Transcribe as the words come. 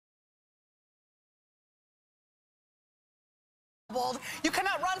You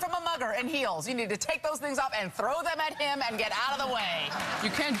cannot run from a mugger in heels. You need to take those things off and throw them at him and get out of the way. You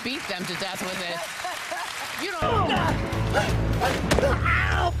can't beat them to death with it. You don't...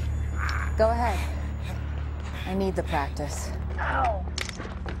 Go ahead. I need the practice.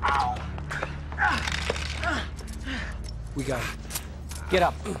 We got it. Get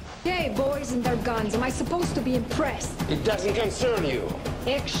up. Hey, boys and their guns. Am I supposed to be impressed? It doesn't concern you.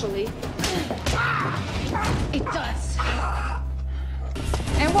 Actually, it does.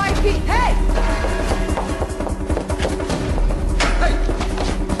 NYP, hey!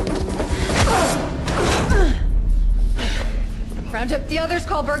 Round up the others,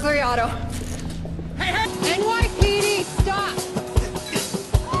 call burglary auto. Hey! NYPD, stop!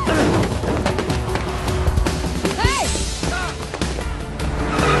 Hey!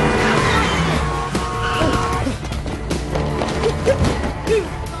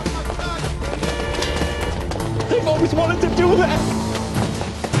 I've always wanted to do that.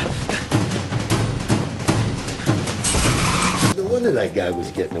 No wonder that guy was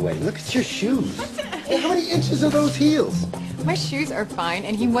getting away. Look at your shoes. Hey, how many inches are those heels? My shoes are fine,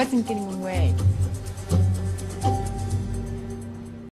 and he wasn't getting away.